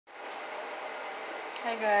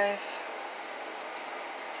Hey guys,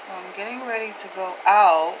 so I'm getting ready to go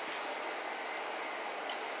out,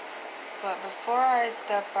 but before I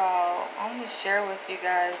step out, I want to share with you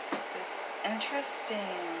guys this interesting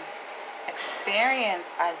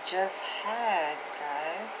experience I just had,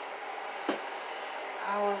 guys.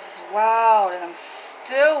 I was wowed, and I'm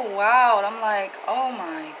still wowed. I'm like, oh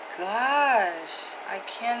my gosh, I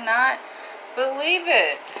cannot believe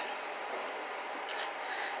it.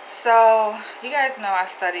 So, you guys know I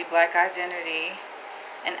study Black identity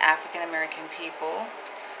and African American people.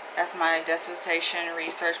 That's my dissertation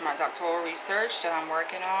research, my doctoral research that I'm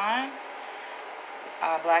working on.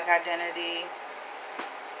 Black identity,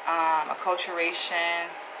 acculturation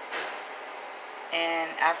in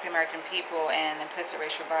African American people, and implicit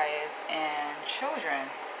racial bias in children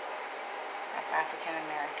of African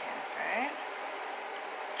Americans, right?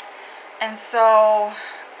 And so,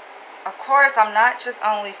 of course, I'm not just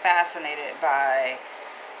only fascinated by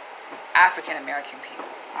African American people.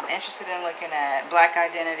 I'm interested in looking at Black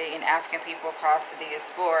identity and African people across the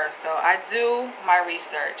diaspora. So I do my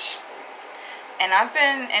research. And I've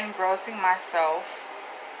been engrossing myself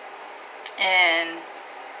in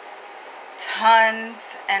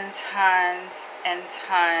tons and tons and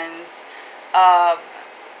tons of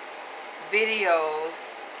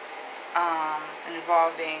videos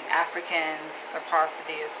involving Africans across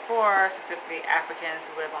the diaspora, specifically Africans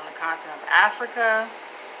who live on the continent of Africa.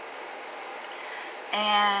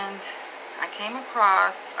 And I came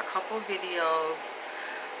across a couple videos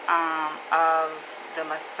of the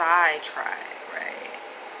Maasai tribe, right?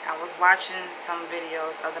 I was watching some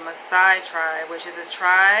videos of the Maasai tribe, which is a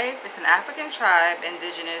tribe, it's an African tribe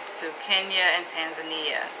indigenous to Kenya and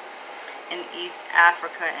Tanzania in East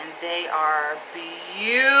Africa, and they are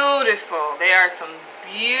beautiful. They are some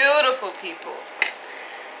beautiful people.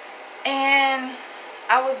 And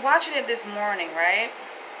I was watching it this morning, right?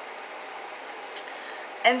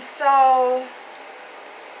 And so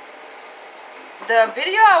the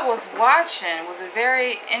video I was watching was a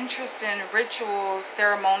very interesting ritual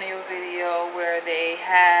ceremonial video where they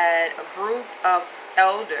had a group of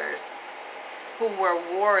elders who were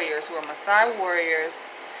warriors, who were Maasai warriors,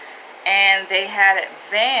 and they had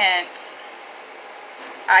advanced,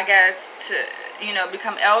 I guess, to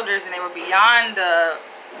become elders, and they were beyond the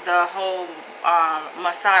whole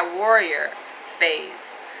Maasai warrior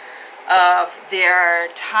phase of their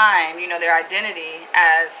time, their identity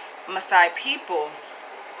as Maasai people.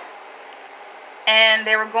 And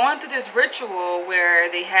they were going through this ritual where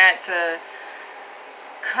they had to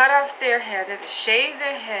cut off their hair, they had to shave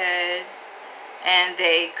their head, and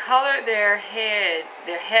they colored their head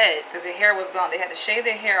because their hair was gone. They had to shave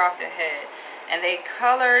their hair off their head, and they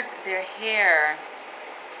colored their hair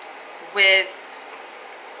with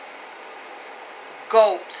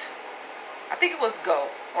goat. I think it was goat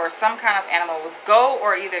or some kind of animal. It was goat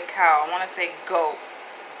or either cow. I want to say goat.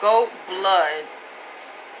 Goat blood.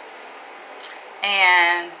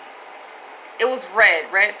 And it was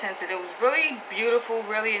red tinted. It was really beautiful,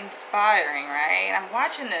 really inspiring, right? And I'm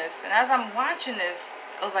watching this, and as I'm watching this,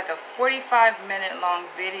 it was like a 45-minute long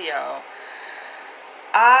video.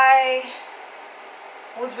 I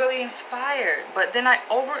was really inspired, but then I'm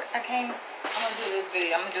gonna do this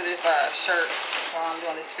video. I'm gonna do this shirt while I'm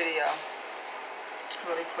doing this video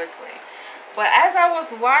really quickly. But as I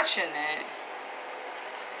was watching it,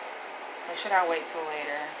 or should I wait till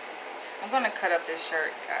later? I'm gonna cut up this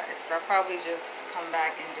shirt, guys, but I'll probably just come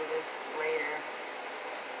back and do this later.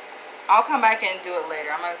 I'll come back and do it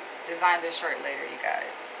later. I'm gonna design this shirt later, you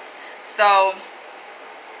guys. So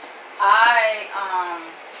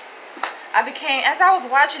as I was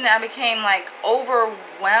watching it, I became like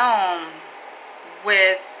overwhelmed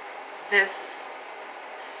with this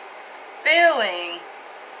feeling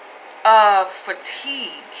of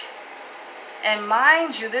fatigue. And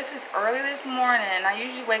mind you, this is early this morning. I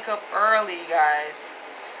usually wake up early, you guys,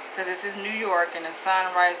 because this is New York and the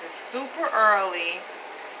sun rises super early.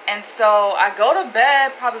 And so I go to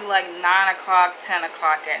bed probably like 9 o'clock, 10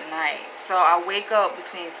 o'clock at night. So I wake up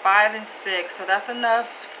between 5 and 6. So that's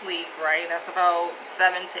enough sleep, right? That's about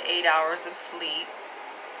 7 to 8 hours of sleep.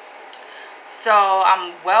 So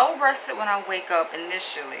I'm well rested when I wake up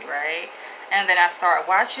initially, right? And then I start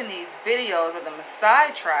watching these videos of the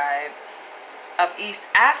Maasai tribe of East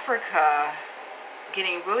Africa,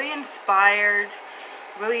 getting really inspired,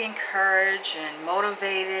 really encouraged and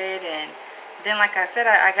motivated. And then, like I said,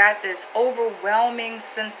 I got this overwhelming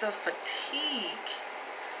sense of fatigue.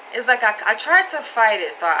 It's like I tried to fight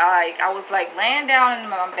it. So I was like laying down in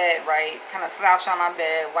my bed, right, kind of slouched on my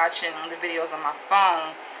bed, watching the videos on my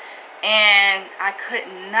phone, and I could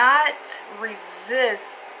not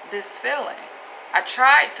resist this feeling. I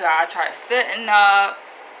tried sitting up.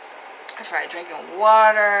 I tried drinking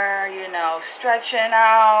water, you know, stretching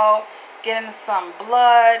out, getting some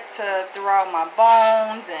blood to throughout my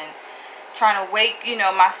bones, and trying to wake, you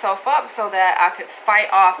know, myself up so that I could fight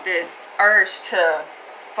off this urge to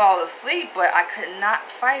fall asleep. But I could not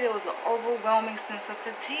fight. It was an overwhelming sense of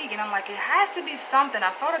fatigue, and I'm like, it has to be something.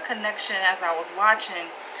 I felt a connection as I was watching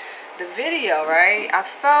the video, right? I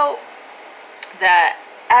felt that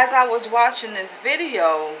as I was watching this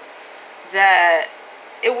video, that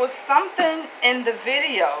it was something in the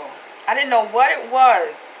video. I didn't know what it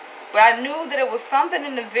was, but I knew that it was something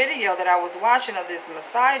in the video that I was watching of this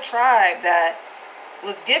Maasai tribe that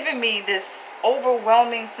was giving me this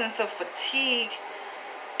overwhelming sense of fatigue,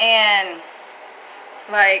 and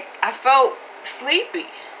like I felt sleepy.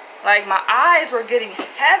 Like my eyes were getting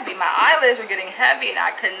heavy, my eyelids were getting heavy, and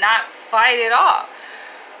I could not fight it off.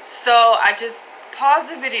 So I just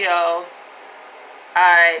paused the video,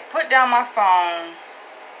 I put down my phone,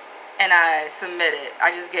 and I submitted.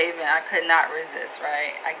 I just gave in. I could not resist,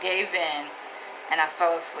 right? I gave in and I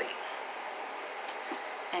fell asleep.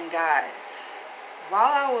 And guys,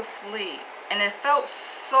 while I was asleep, and it felt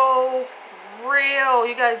so real.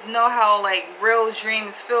 You guys know how like real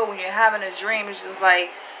dreams feel when you're having a dream. It's just like,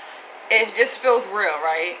 it just feels real,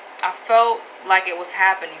 right? I felt like it was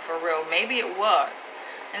happening for real. Maybe it was.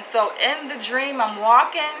 And so in the dream, I'm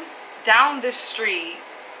walking down the street.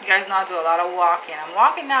 You guys know I do a lot of walking. I'm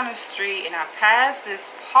walking down the street and I pass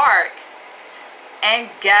this park, and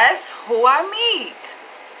guess who I meet?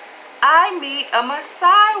 I meet a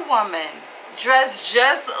Maasai woman dressed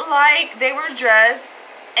just like they were dressed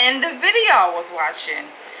in the video I was watching.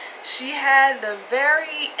 She had the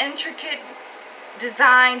very intricate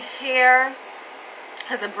designed hair,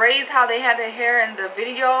 because the braids, how they had their hair in the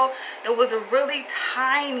video, it was a really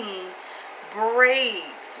tiny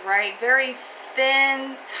braids, right? Very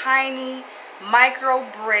thin, tiny micro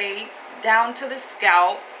braids down to the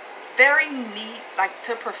scalp, very neat, like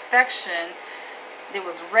to perfection. It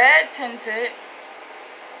was red tinted,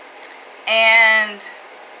 and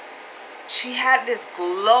she had this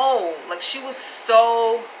glow. Like she was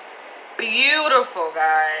so beautiful,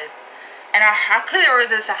 guys. And I couldn't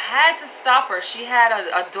resist. I had to stop her. She had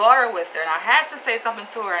a daughter with her, and I had to say something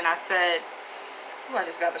to her. And I said, oh, I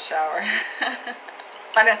just got the shower.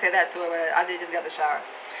 I didn't say that to her, but I did just got the shower.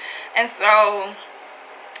 And so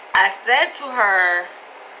I said to her,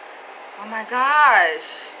 oh my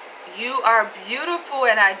gosh, you are beautiful,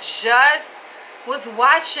 and I just was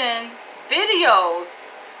watching videos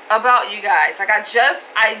about you guys. Like I just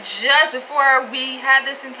before we had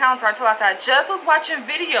this encounter, I told her, I just was watching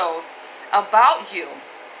videos about you.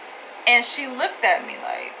 And she looked at me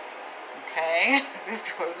like, okay, this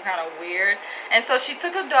girl is kind of weird. And so she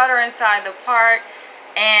took her daughter inside the park,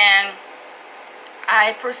 and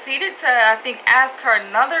I proceeded to, I think, ask her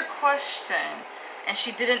another question, and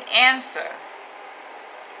she didn't answer.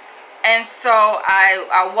 And so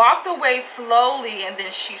I walked away slowly, and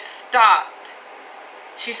then she stopped.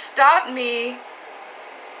 She stopped me,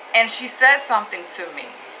 and she said something to me.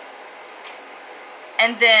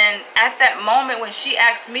 And then at that moment when she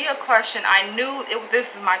asked me a question, I knew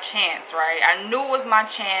this is my chance, right? I knew it was my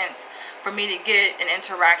chance for me to get an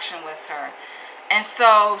interaction with her. And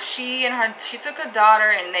so she took her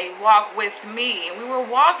daughter, and they walked with me, and we were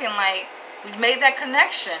walking like we made that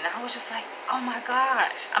connection. I was just like, oh my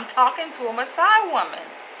gosh, I'm talking to a Maasai woman.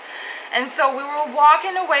 And so we were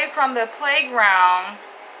walking away from the playground,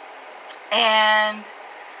 and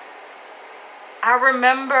I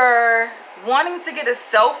remember wanting to get a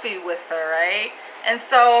selfie with her, right? And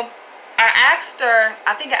so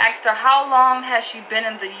I think I asked her, how long has she been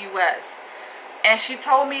in the US? And she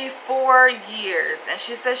told me 4 years, and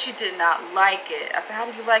she said she did not like it. I said, how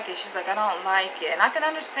do you like it? She's like, I don't like it. And I can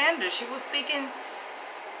understand her. She was speaking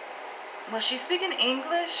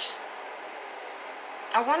English?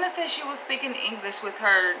 I want to say she was speaking English with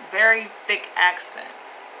her very thick accent.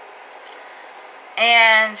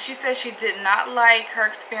 And she said she did not like her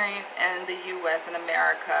experience in the US, in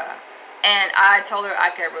America. And I told her I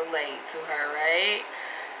could relate to her, right?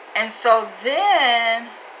 And so then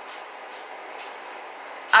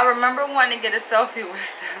I remember wanting to get a selfie with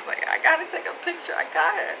her. I was like, I gotta take a picture, I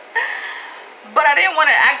got it. But I didn't want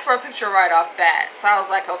to ask for a picture right off bat. So I was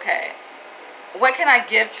like, okay, what can I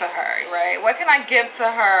give to her, right? What can I give to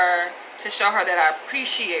her to show her that I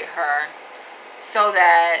appreciate her, so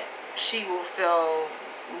that she will feel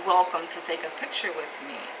welcome to take a picture with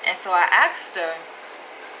me? And so I asked her,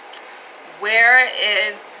 where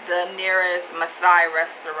is the nearest Maasai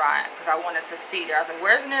restaurant? Because I wanted to feed her. I was like,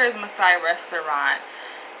 where's the nearest Maasai restaurant?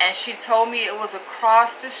 And she told me it was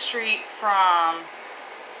across the street from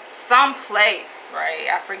some place, right?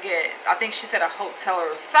 I forget. I think she said a hotel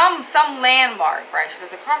or some landmark, right? She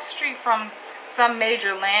says across the street from some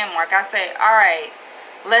major landmark. I say, all right,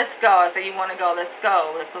 let's go. I said, you want to go? Let's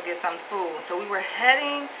go. Let's go get some food. So we were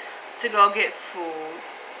heading to go get food.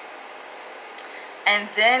 And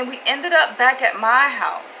then we ended up back at my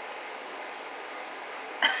house.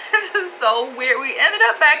 This is so weird. We ended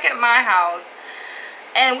up back at my house.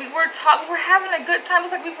 And we were having a good time. It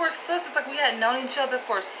was like we were sisters. Like we had known each other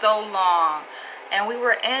for so long. And we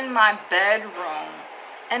were in my bedroom.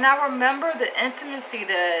 And I remember the intimacy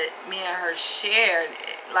that me and her shared.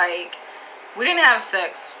 Like, we didn't have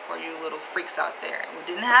sex, for you little freaks out there. We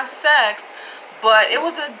didn't have sex. But it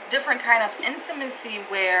was a different kind of intimacy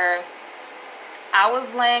where I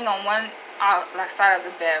was laying on one side of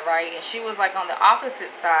the bed, right? And she was like on the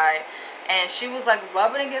opposite side. And she was like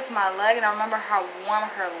rubbing against my leg, and I remember how warm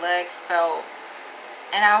her leg felt.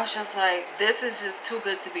 And I was just like, this is just too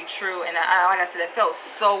good to be true. And like I said, it felt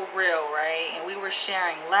so real, right? And we were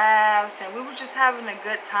sharing laughs, and we were just having a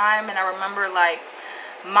good time. And I remember like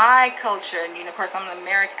my culture, and of course I'm an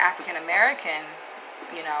African American,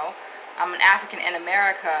 I'm an African in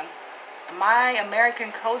America. My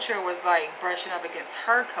American culture was like brushing up against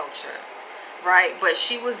her culture, right? But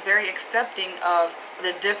she was very accepting of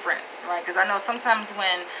the difference, right? Because I know sometimes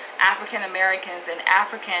when African Americans and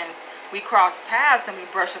Africans, we cross paths and we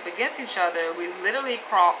brush up against each other, we literally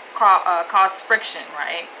cause friction,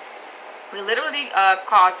 right? We literally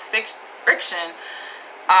cause friction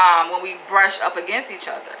when we brush up against each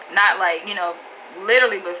other. Not like,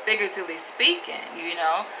 literally, but figuratively speaking,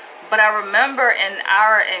 But I remember in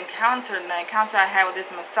our encounter, the encounter I had with this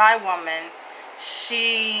Maasai woman,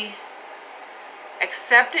 she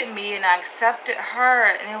accepted me and I accepted her,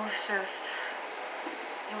 and it was just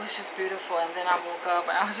beautiful. And then I woke up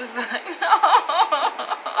and I was just like, no.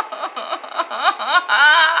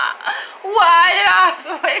 Why did I have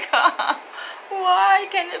to wake up? Why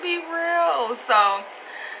can't it be real? So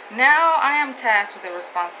now I am tasked with the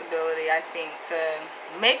responsibility, I think, to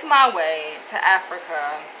make my way to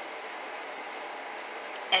Africa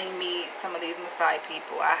and meet some of these Maasai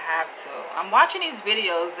people. I have to. I'm watching these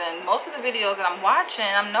videos, and most of the videos that I'm watching,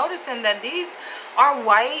 I'm noticing that these are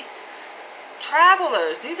white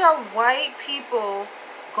travelers. These are white people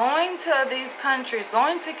going to these countries,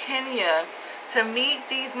 going to Kenya to meet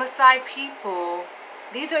these Maasai people.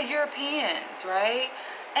 These are Europeans, right?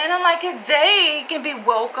 And I'm like, if they can be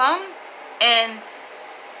welcome and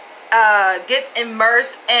get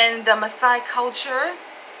immersed in the Maasai culture,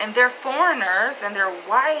 and they're foreigners, and they're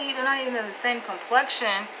white, they're not even in the same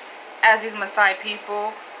complexion as these Maasai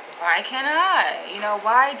people, why can't I?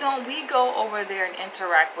 Why don't we go over there and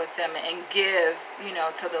interact with them and give,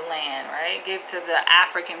 to the land, right? Give to the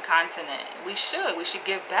African continent. We should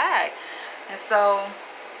give back. And so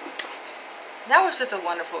that was just a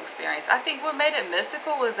wonderful experience. I think what made it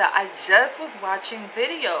mystical was that I just was watching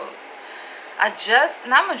videos.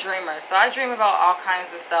 And I'm a dreamer, so I dream about all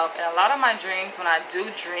kinds of stuff. And a lot of my dreams, when I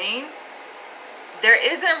do dream, there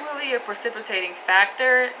isn't really a precipitating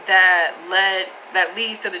factor that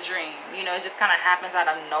leads to the dream. It just kind of happens out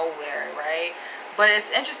of nowhere, right? But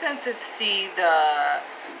it's interesting to see the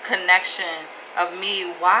connection of me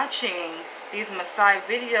watching these Maasai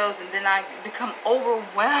videos, and then I become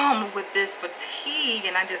overwhelmed with this fatigue,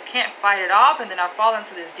 and I just can't fight it off, and then I fall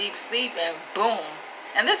into this deep sleep, and boom.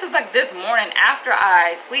 And this is like this morning after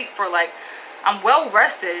I sleep for I'm well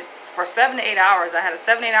rested for 7 to 8 hours. I had a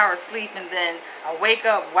 7 to 8 hour sleep, and then I wake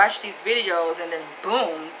up, watch these videos, and then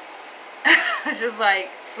boom. It's just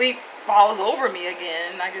like sleep falls over me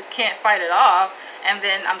again. I just can't fight it off. And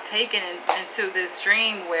then I'm taken into this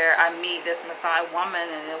dream where I meet this Maasai woman,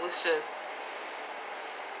 and it was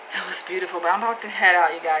beautiful. But I'm about to head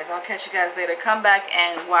out, you guys. I'll catch you guys later. Come back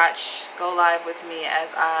and go live with me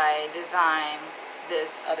as I design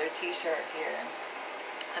this other t-shirt here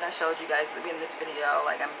that I showed you guys at the beginning of this video.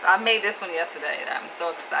 I made this one yesterday. I'm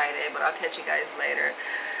so excited, but I'll catch you guys later.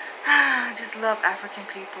 I just love African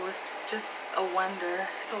people. It's just a wonder.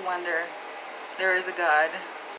 It's a wonder. There is a God.